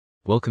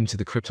Welcome to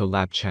the Crypto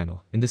Lab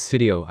channel. In this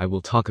video I will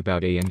talk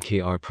about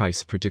ANKR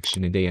price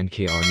prediction and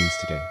ANKR news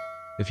today.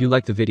 If you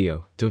like the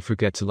video, don't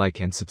forget to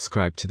like and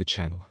subscribe to the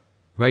channel.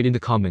 Write in the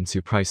comments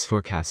your price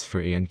forecast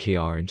for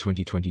ANKR in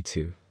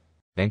 2022.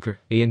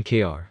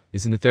 ANKR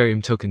is an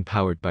Ethereum token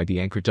powered by the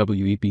ANKR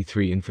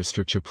WEB3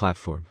 infrastructure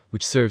platform,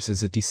 which serves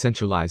as a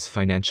decentralized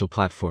financial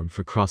platform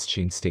for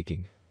cross-chain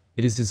staking.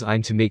 It is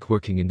designed to make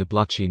working in the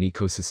blockchain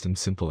ecosystem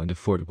simple and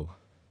affordable.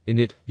 In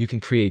it, you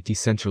can create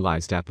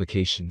decentralized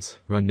applications,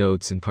 run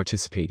nodes and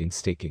participate in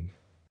staking.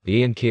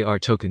 The ANKR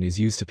token is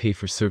used to pay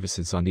for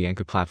services on the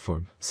ANKR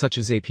platform, such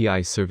as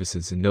API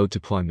services and node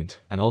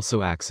deployment, and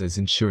also acts as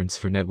insurance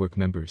for network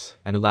members,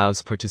 and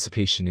allows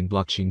participation in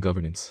blockchain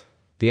governance.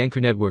 The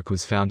ANKR network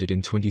was founded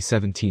in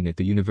 2017 at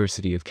the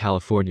University of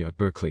California at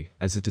Berkeley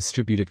as a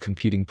distributed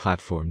computing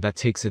platform that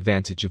takes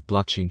advantage of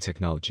blockchain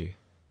technology.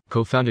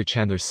 Co-founder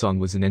Chandler Song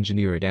was an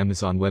engineer at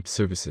Amazon Web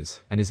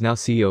Services and is now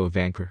CEO of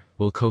ANKR,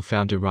 while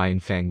co-founder Ryan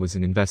Fang was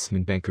an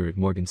investment banker at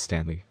Morgan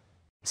Stanley.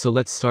 So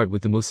let's start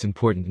with the most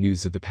important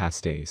news of the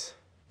past days.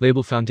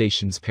 Label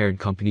Foundation's parent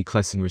company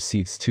Elon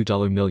receives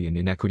 $2 million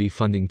in equity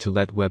funding to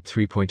lead Web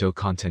 3.0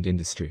 content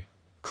industry.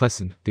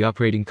 Elon, the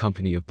operating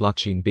company of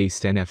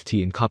blockchain-based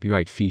NFT and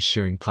copyright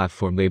fee-sharing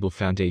platform Label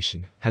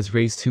Foundation, has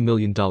raised $2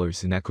 million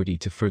in equity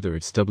to further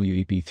its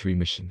WEB3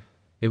 mission.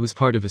 It was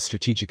part of a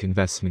strategic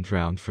investment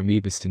round from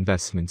Ebist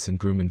Investments and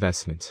Groom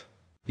Investments.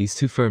 These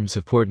two firms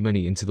have poured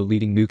money into the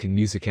leading MOOC and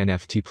music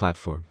NFT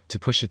platform to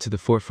push it to the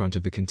forefront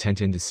of the content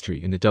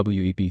industry in the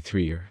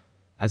WEB3 era.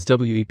 As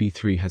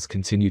WEB3 has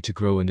continued to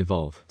grow and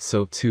evolve,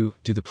 so too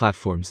do the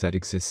platforms that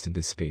exist in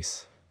this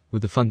space.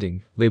 With the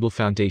funding, Label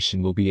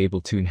Foundation will be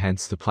able to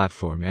enhance the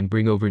platform and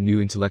bring over new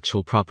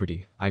intellectual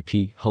property,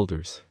 IP,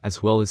 holders,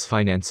 as well as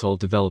finance all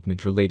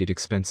development-related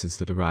expenses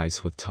that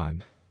arise with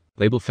time.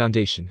 Label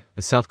Foundation,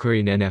 a South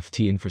Korean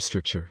NFT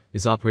infrastructure,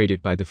 is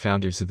operated by the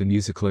founders of the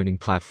music learning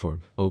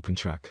platform,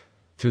 OpenTrack.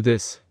 Through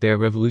this, they are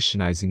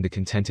revolutionizing the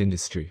content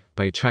industry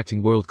by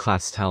attracting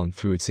world-class talent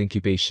through its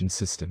incubation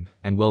system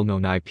and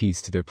well-known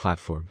IPs to their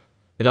platform.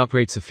 It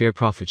operates a fair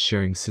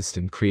profit-sharing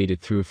system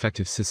created through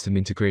effective system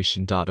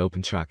integration.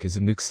 OpenTrack is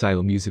a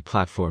MOOC-style music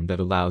platform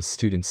that allows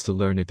students to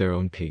learn at their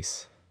own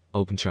pace.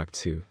 OpenTrack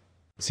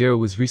 2.0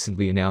 was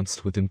recently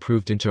announced with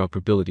improved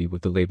interoperability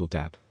with the label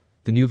dApp.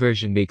 The new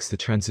version makes the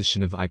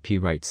transition of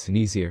IP rights an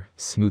easier,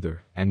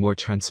 smoother, and more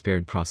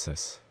transparent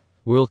process.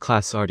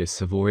 World-class artists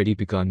have already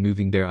begun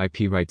moving their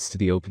IP rights to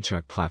the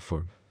OpenTrack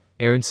platform.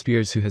 Aaron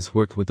Spears, who has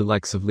worked with the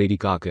likes of Lady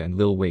Gaga and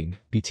Lil Wayne,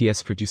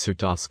 BTS producer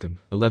Doscom,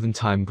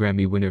 11-time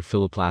Grammy winner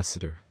Philip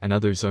Lassiter, and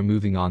others are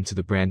moving on to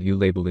the brand new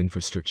label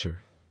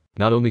infrastructure.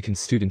 Not only can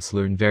students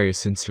learn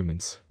various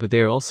instruments, but they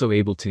are also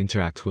able to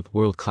interact with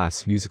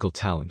world-class musical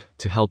talent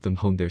to help them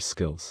hone their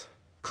skills.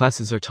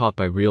 Classes are taught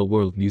by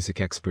real-world music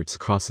experts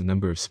across a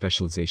number of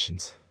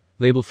specializations.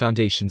 Label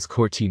Foundation's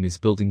core team is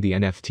building the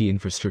NFT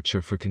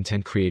infrastructure for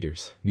content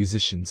creators,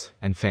 musicians,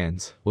 and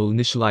fans, while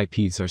initial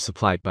IPs are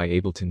supplied by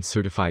Ableton's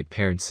certified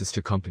parent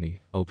sister company,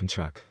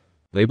 OpenTrack.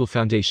 Label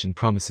Foundation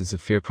promises a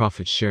fair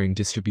profit-sharing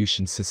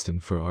distribution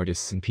system for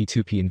artists and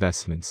P2P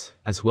investments,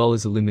 as well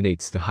as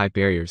eliminates the high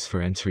barriers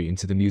for entry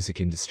into the music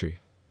industry.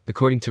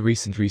 According to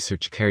recent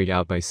research carried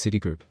out by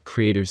Citigroup,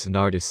 creators and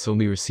artists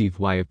only receive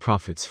YA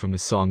profits from a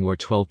song or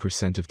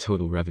 12% of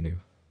total revenue.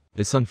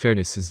 This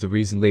unfairness is the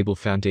reason Label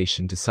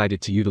Foundation decided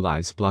to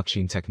utilize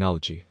blockchain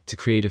technology to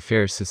create a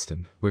fair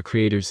system where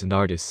creators and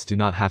artists do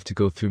not have to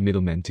go through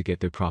middlemen to get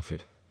their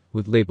profit.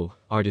 With Label,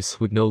 artists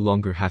would no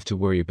longer have to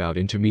worry about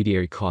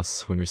intermediary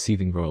costs when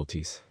receiving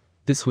royalties.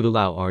 This would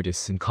allow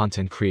artists and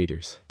content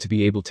creators to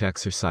be able to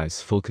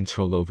exercise full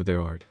control over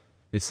their art.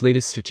 Its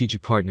latest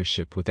strategic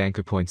partnership with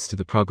ANKR points to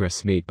the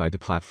progress made by the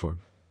platform.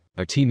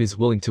 Our team is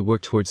willing to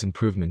work towards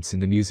improvements in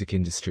the music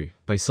industry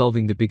by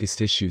solving the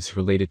biggest issues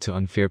related to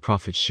unfair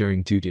profit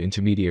sharing due to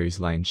intermediaries'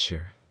 lion's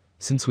share.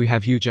 Since we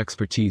have huge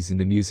expertise in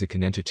the music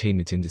and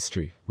entertainment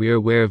industry, we are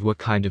aware of what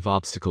kind of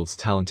obstacles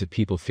talented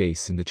people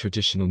face in the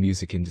traditional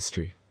music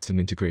industry. System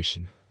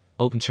integration.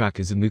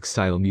 OpenTrack is a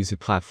MOOC-style music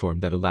platform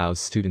that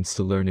allows students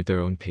to learn at their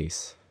own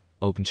pace.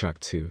 OpenTrack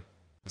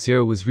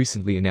 2.0 was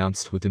recently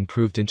announced with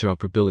improved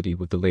interoperability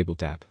with the label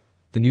dApp.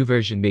 The new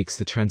version makes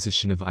the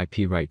transition of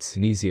IP rights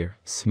an easier,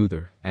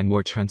 smoother, and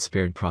more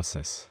transparent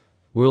process.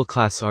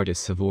 World-class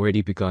artists have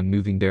already begun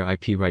moving their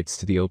IP rights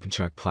to the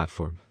OpenTrack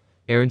platform.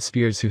 Aaron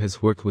Spears, who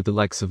has worked with the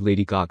likes of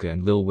Lady Gaga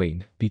and Lil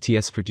Wayne,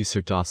 BTS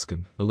producer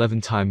Doscom,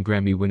 11-time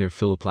Grammy winner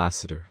Philip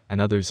Lassiter, and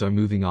others are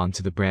moving on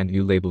to the brand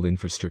new label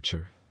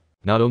infrastructure.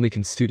 Not only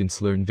can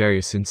students learn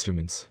various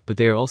instruments, but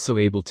they are also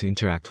able to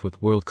interact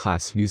with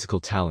world-class musical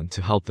talent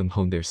to help them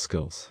hone their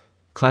skills.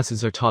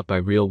 Classes are taught by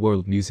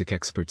real-world music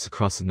experts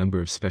across a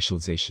number of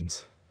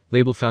specializations.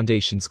 Label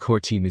Foundation's core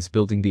team is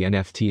building the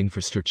NFT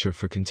infrastructure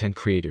for content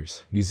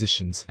creators,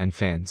 musicians, and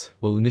fans,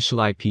 while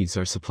initial IPs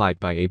are supplied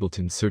by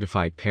Ableton's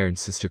certified parent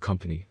sister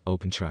company,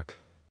 OpenTrack.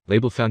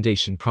 Label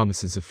Foundation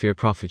promises a fair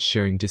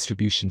profit-sharing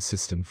distribution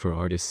system for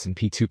artists and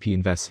P2P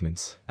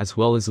investments, as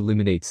well as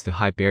eliminates the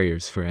high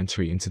barriers for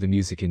entry into the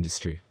music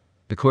industry.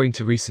 According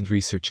to recent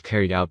research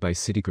carried out by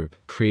Citigroup,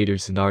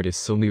 creators and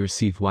artists only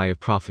receive Y of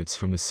profits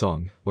from a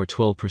song, or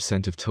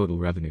 12% of total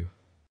revenue.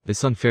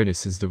 This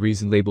unfairness is the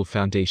reason Label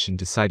Foundation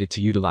decided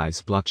to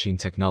utilize blockchain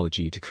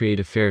technology to create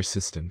a fair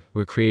system,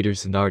 where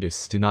creators and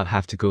artists do not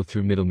have to go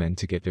through middlemen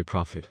to get their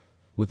profit.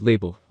 With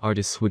Label,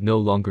 artists would no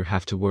longer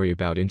have to worry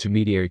about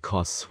intermediary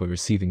costs when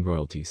receiving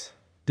royalties.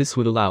 This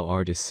would allow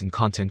artists and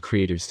content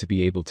creators to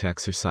be able to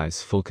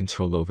exercise full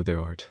control over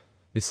their art.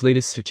 This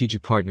latest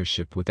strategic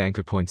partnership with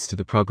ANKR points to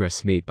the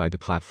progress made by the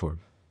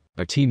platform.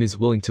 Our team is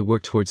willing to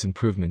work towards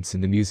improvements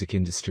in the music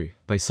industry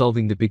by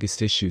solving the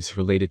biggest issues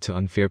related to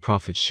unfair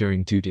profit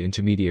sharing due to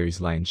intermediaries'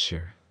 lion's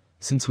share.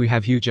 Since we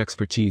have huge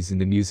expertise in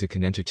the music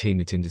and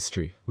entertainment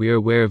industry, we are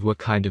aware of what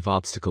kind of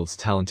obstacles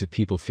talented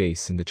people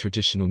face in the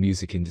traditional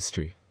music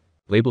industry.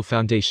 Label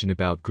Foundation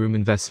about Groom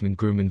Investment.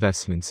 Groom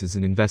Investments is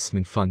an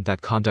investment fund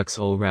that conducts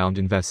all-round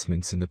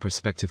investments in the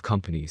prospective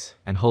companies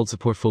and holds a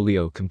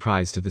portfolio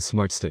comprised of the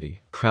Smart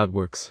Study,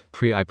 Crowdworks,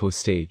 Pre-IPO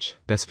Stage,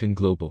 Bestpin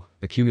Global,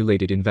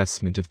 accumulated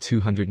investment of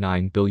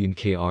 209 billion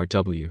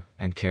KRW,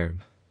 and ANKR.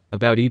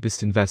 About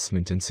eBest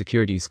Investment and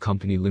Securities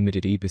Company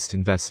Limited. eBest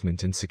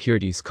Investment and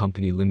Securities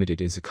Company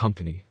Limited is a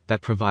company that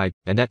provide,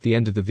 and at the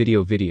end of the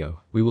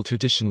video, we will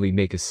traditionally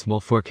make a small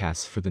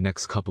forecast for the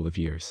next couple of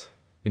years.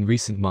 In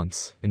recent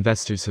months,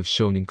 investors have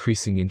shown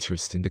increasing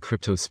interest in the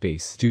crypto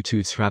space due to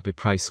its rapid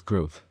price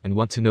growth and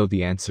want to know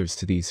the answers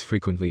to these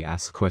frequently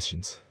asked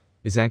questions.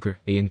 Is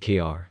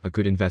ANKR a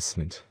good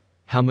investment?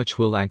 How much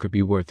will ANKR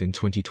be worth in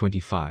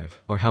 2025,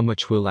 or how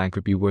much will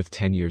ANKR be worth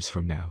 10 years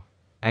from now?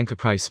 ANKR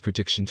Price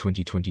Prediction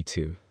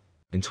 2022.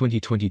 In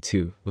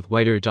 2022, with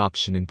wider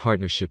adoption and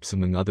partnerships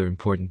among other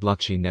important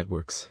blockchain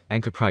networks,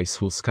 ANKR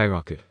price will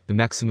skyrocket. The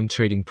maximum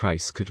trading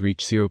price could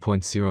reach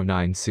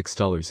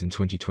 $0.096 in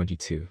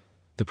 2022.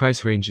 The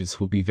price ranges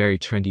will be very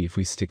trendy if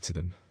we stick to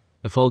them.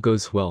 If all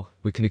goes well,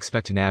 we can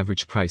expect an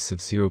average price of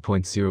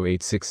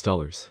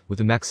 $0.086, with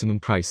a maximum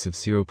price of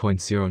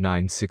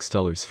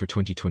 $0.096 for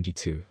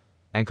 2022.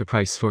 ANKR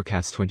Price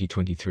Forecast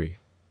 2023.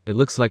 It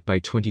looks like by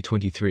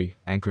 2023,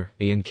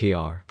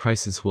 ANKR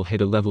prices will hit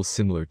a level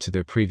similar to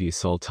their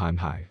previous all-time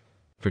high.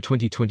 For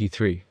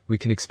 2023, we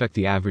can expect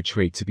the average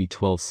rate to be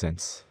 12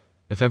 cents.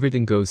 If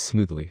everything goes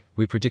smoothly,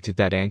 we predicted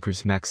that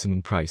ANKR's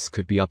maximum price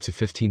could be up to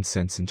 15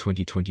 cents in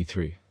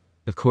 2023.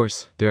 Of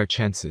course, there are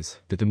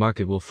chances that the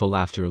market will fall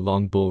after a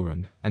long bull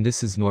run, and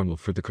this is normal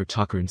for the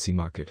cryptocurrency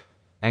market.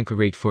 ANKR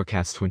Rate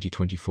Forecast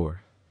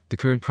 2024. The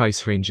current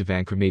price range of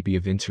ANKR may be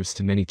of interest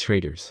to many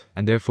traders,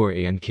 and therefore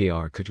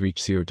ANKR could reach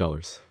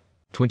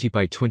 $0.20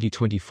 by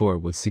 2024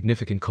 with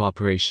significant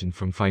cooperation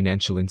from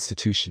financial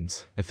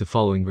institutions, if the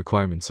following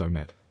requirements are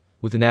met.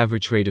 With an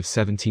average rate of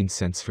 17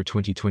 cents for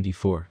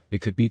 2024,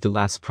 it could beat the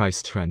last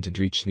price trend and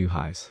reach new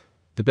highs.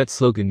 The bet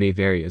slogan may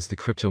vary as the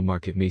crypto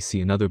market may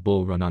see another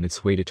bull run on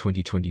its way to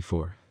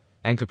 2024.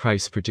 ANKR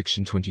Price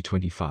Prediction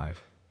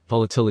 2025.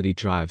 Volatility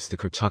drives the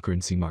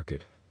cryptocurrency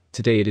market.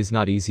 Today it is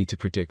not easy to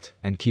predict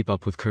and keep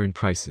up with current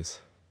prices.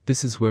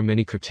 This is where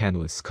many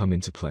cryptanalysts come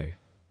into play.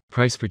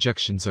 Price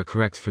projections are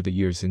correct for the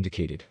years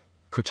indicated.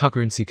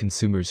 Cryptocurrency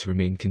consumers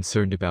remain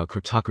concerned about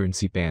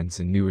cryptocurrency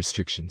bans and new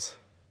restrictions.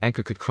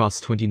 ANKR could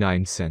cross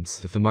 29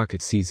 cents if the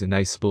market sees a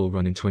nice bull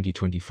run in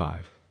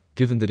 2025.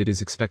 Given that it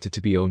is expected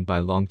to be owned by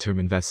long-term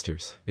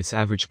investors, its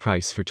average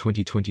price for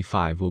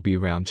 2025 will be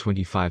around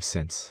 25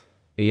 cents.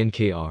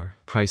 ANKR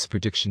Price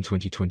Prediction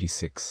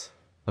 2026.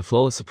 A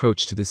flawless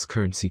approach to this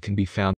currency can be found